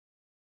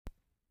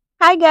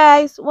Hi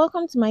guys,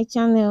 welcome to my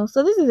channel.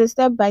 So this is a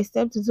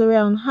step-by-step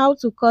tutorial on how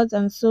to cut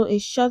and sew a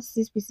short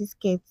 6-piece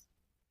skirt.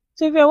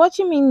 So if you're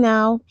watching me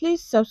now,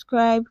 please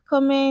subscribe,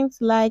 comment,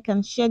 like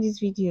and share this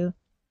video.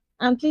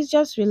 And please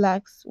just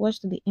relax,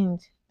 watch to the end.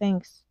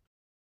 Thanks.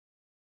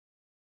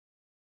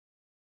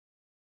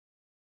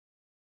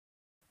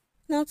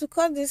 Now to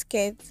cut this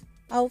skirt,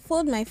 I'll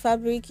fold my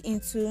fabric in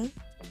two.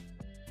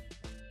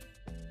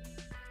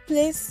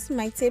 Place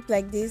my tape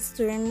like this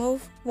to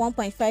remove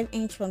 1.5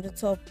 inch from the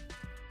top.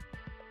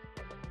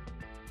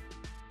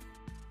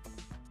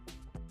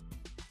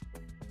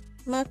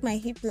 Mark my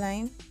hip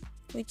line,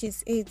 which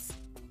is 8.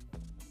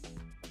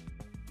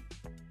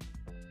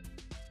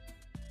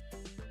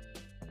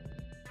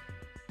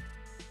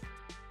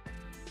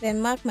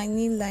 Then mark my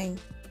knee line.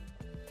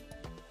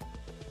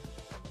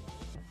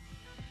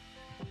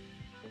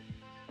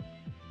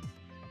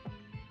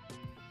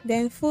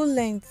 Then full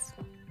length.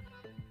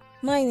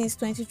 Mine is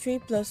 23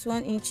 plus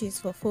 1 inches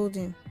for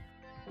folding.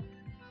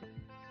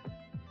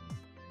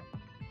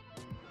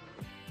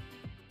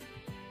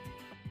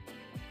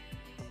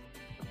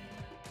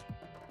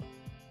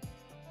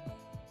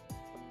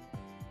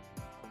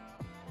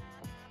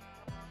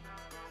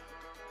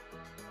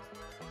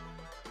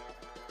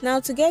 Now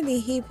to get the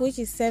hip, which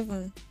is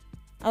 7,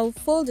 I will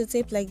fold the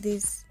tape like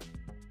this.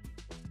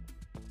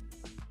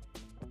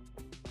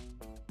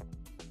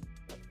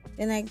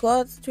 Then I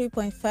got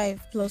 3.5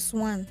 plus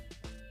 1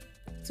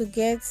 to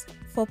get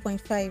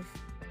 4.5.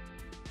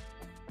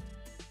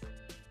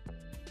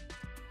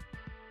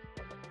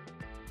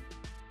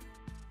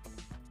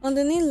 On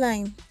the knee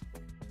line,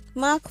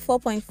 mark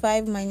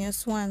 4.5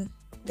 minus 1,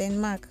 then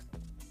mark.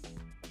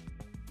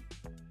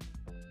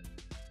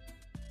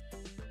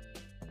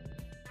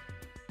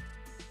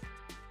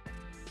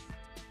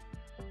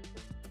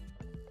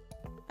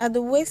 At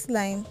the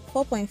waistline,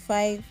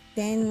 4.5,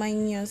 then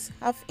minus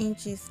half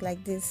inches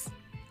like this.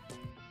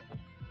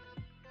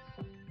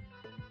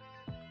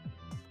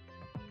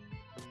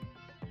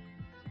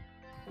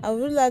 I'll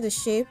rule out the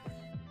shape.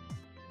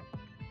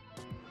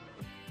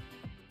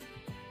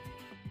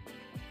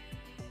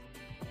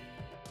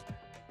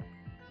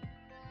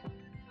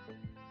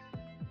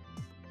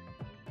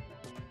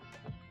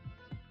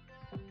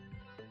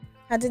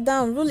 At the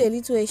down, rule a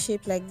little A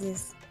shape like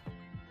this.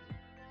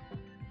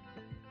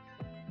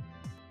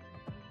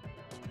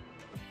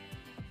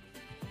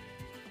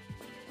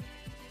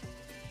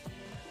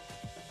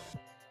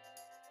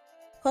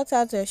 Cut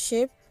out your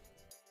shape.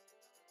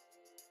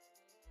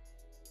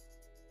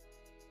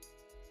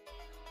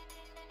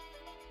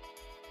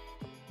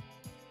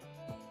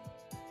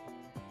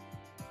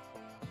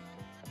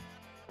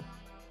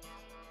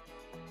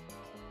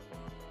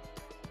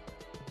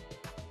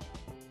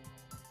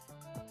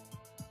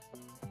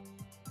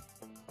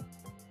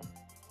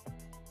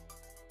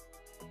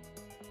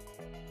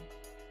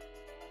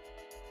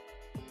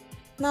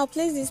 Now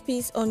place this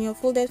piece on your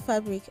folded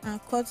fabric and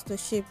cut the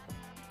shape.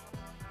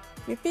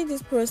 Repeat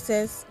this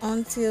process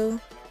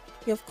until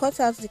you've cut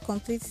out the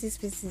complete 6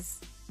 pieces.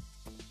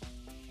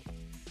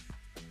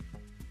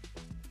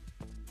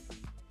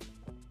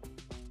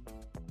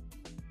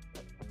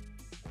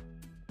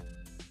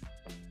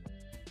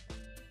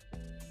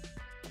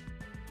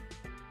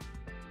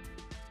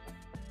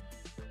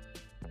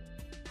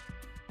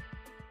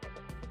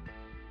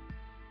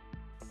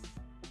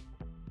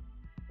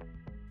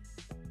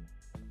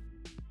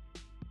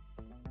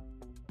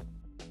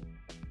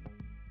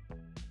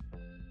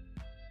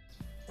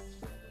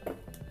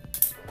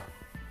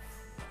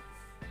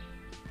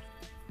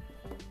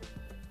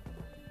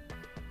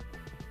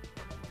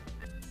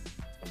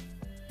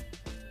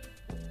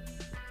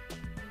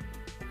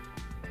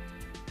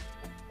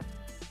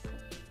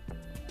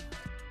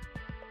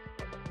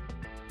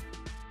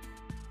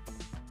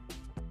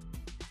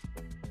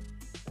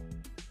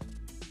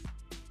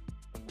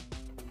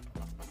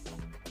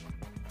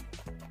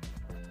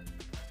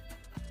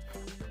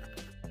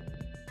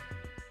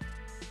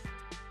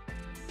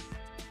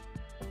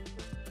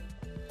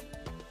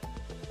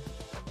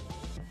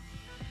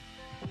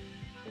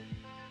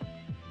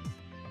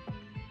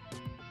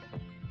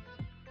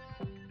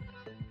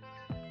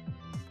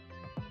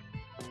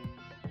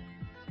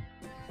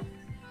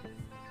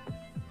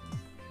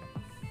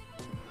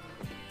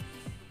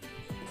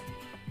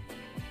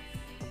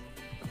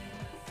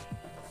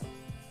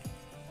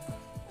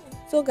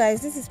 So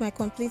guys, this is my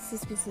complete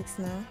 6 pieces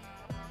now.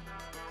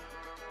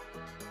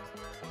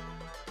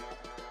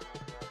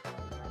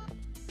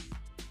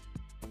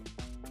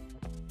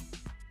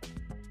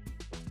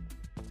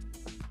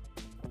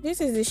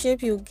 This is the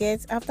shape you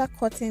get after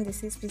cutting the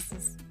 6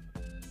 pieces.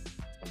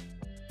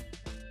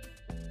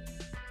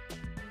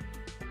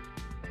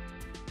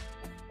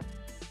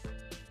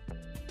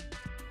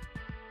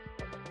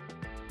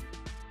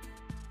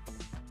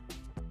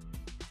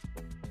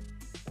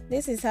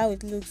 This is how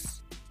it looks.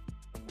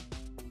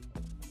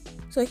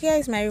 So here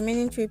is my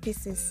remaining 3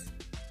 pieces.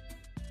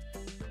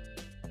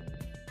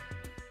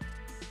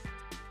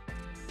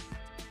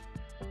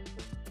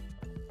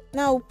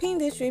 Now I'll pin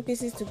these 3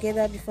 pieces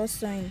together before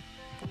sewing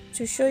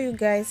to show you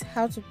guys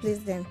how to place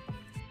them.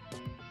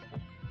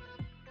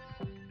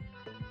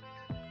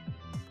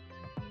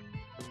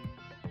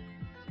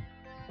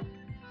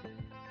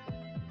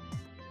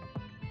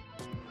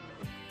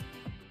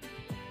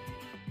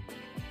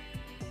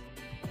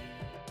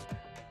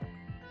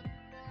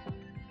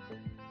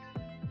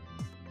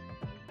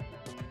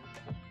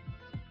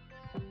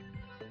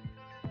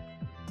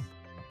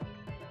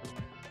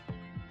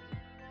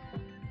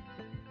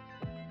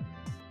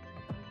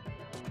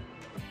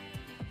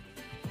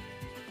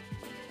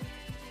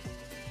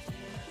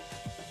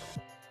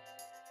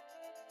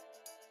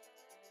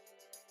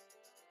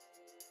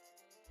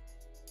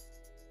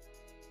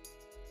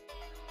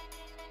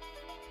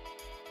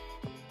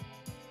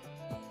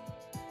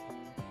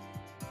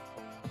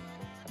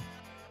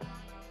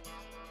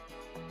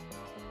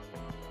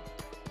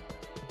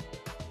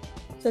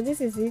 So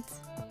this is it.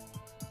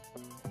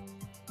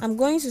 I'm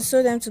going to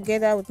sew them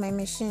together with my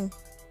machine.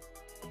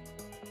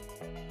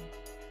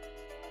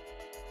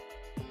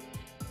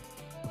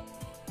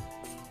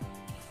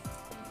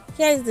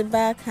 Here is the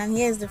back and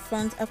here is the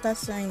front after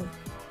sewing.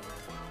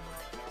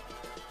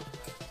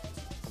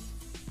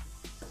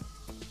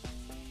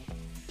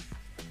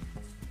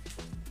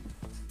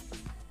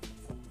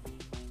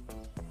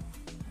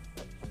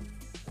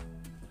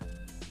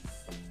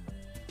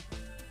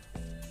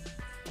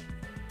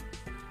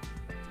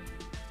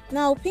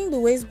 Now pin the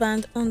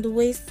waistband on the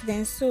waist,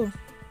 then sew.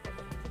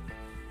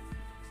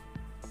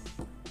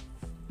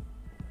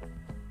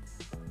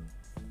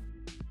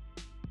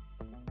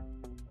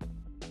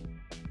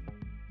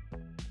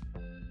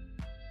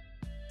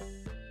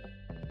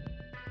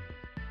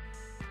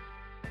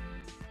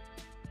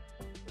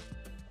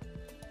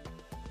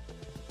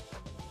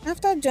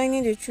 After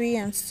joining the three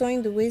and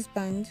sewing the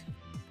waistband,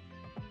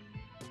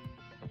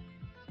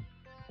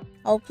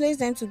 I'll place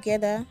them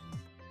together,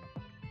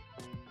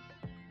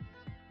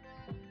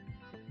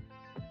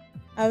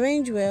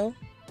 arrange well,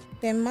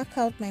 then mark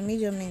out my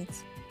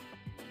measurements.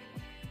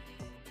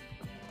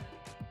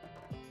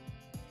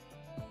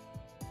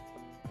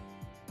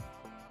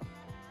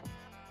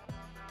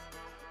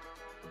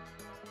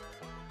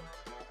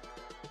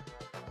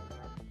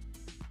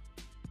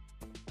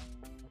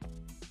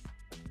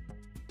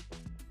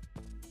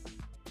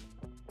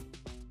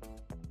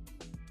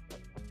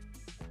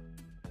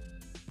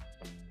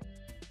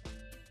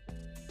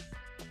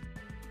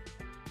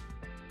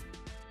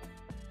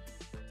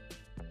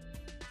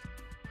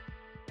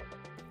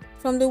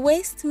 From the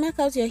waist, mark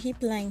out your hip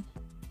line.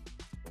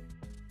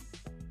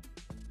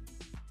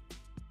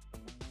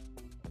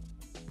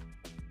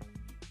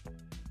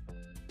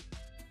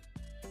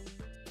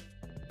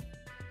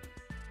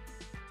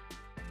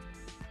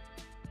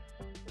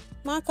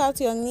 Mark out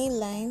your knee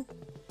line.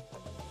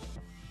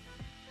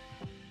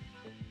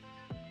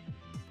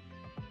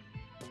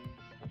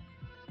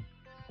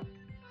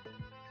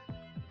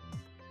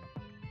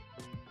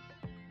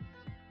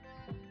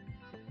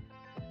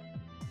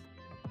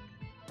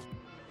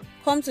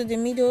 Come to the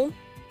middle,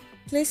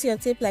 place your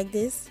tape like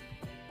this,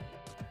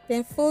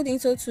 then fold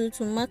into two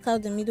to mark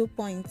out the middle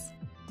point.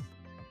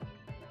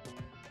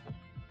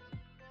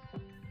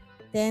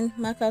 Then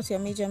mark out your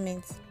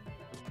measurements.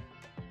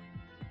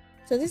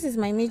 So this is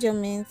my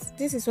measurements.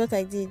 This is what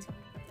I did.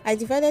 I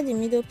divided the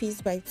middle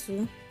piece by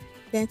 2,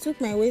 then took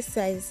my waist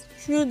size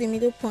through the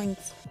middle point,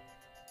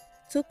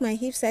 took my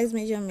hip size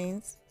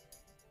measurements,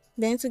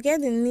 then to get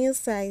the knee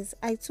size,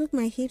 I took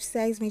my hip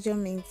size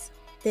measurements,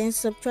 then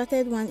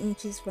subtracted 1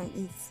 inch from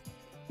it.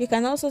 You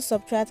can also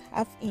subtract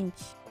 ½ inch.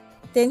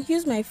 Then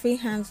use my free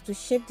hand to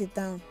shape the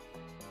down.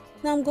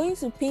 Now I'm going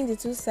to pin the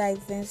 2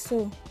 sides, then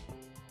sew.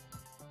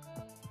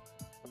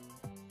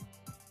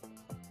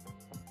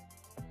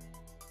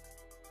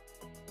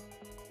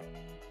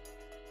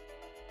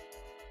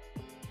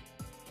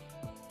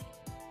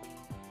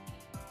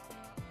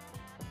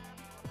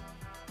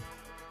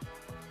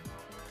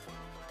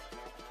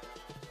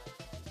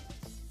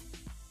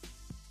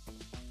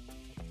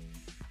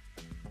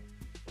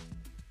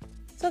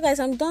 So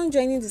guys, I'm done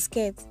joining the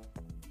skirt.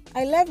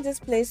 I left this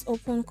place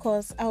open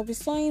cause I'll be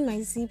sewing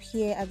my zip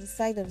here at the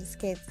side of the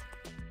skirt.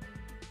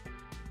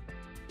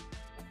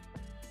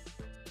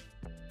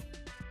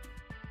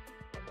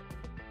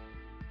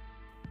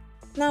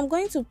 Now I'm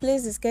going to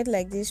place the skirt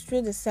like this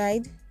through the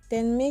side,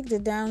 then make the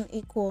down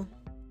equal.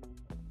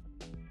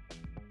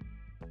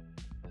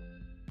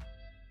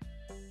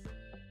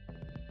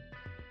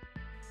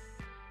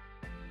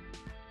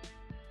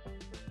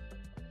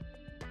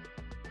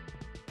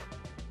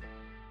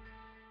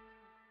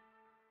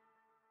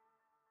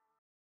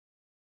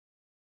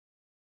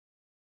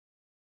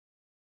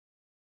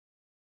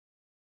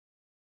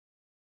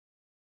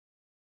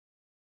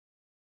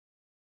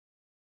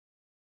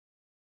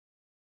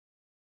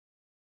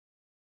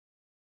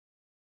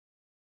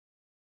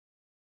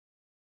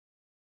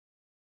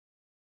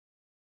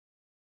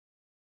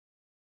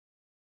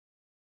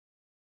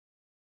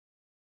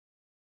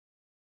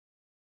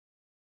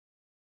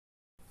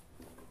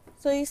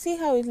 So you see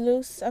how it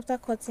looks after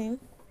cutting?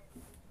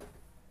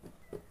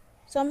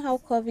 Somehow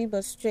curvy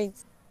but straight.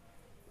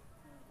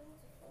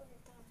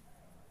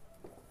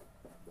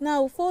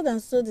 Now fold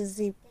and sew the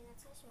zip.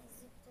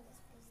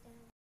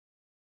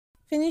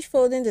 Finish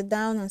folding the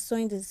down and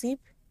sewing the zip.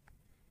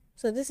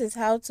 So this is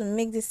how to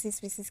make this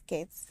 6-piece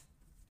skirt.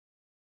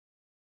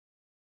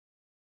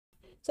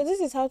 So this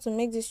is how to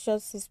make this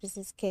short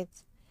 6-piece skirt.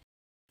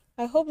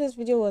 I hope this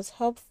video was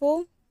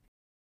helpful.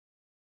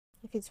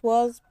 If it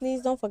was,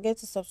 please don't forget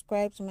to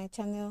subscribe to my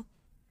channel,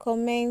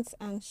 comment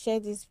and share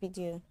this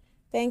video.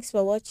 Thanks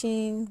for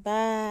watching.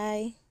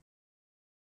 Bye.